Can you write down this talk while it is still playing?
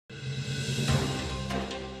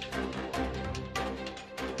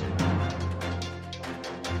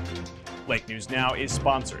Lake News Now is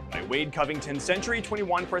sponsored by Wade Covington Century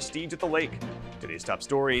 21 Prestige at the Lake. Today's top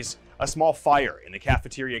stories: a small fire in the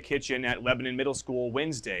cafeteria kitchen at Lebanon Middle School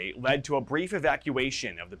Wednesday led to a brief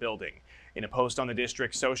evacuation of the building. In a post on the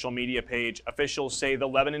district's social media page, officials say the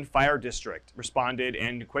Lebanon Fire District responded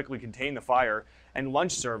and quickly contained the fire, and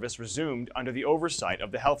lunch service resumed under the oversight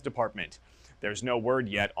of the health department. There's no word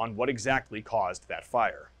yet on what exactly caused that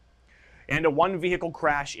fire. And a one-vehicle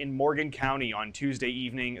crash in Morgan County on Tuesday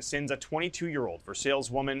evening sends a 22-year-old for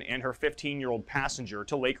saleswoman and her 15-year-old passenger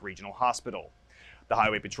to Lake Regional Hospital. The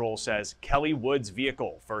Highway Patrol says Kelly Wood's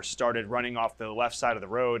vehicle first started running off the left side of the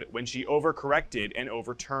road when she overcorrected and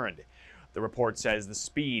overturned. The report says the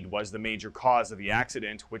speed was the major cause of the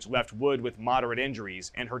accident, which left Wood with moderate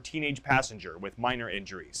injuries and her teenage passenger with minor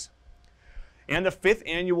injuries. And the 5th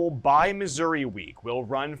annual Buy Missouri Week will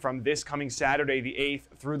run from this coming Saturday the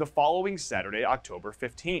 8th through the following Saturday, October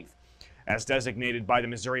 15th. As designated by the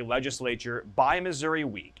Missouri Legislature, Buy Missouri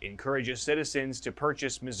Week encourages citizens to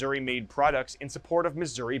purchase Missouri-made products in support of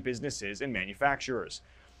Missouri businesses and manufacturers.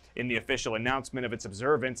 In the official announcement of its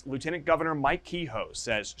observance, Lieutenant Governor Mike Kehoe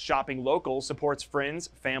says shopping local supports friends,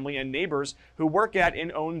 family, and neighbors who work at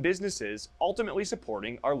and own businesses, ultimately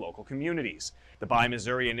supporting our local communities. The Buy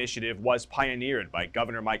Missouri initiative was pioneered by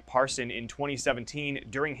Governor Mike Parson in 2017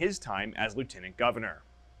 during his time as Lieutenant Governor.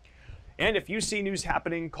 And if you see news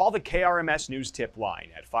happening, call the KRMS News Tip line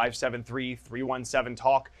at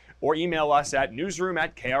 573-317-TALK or email us at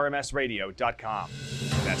newsroom@krmsradio.com.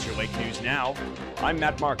 That's your Lake News Now. I'm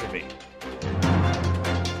Matt Markovy.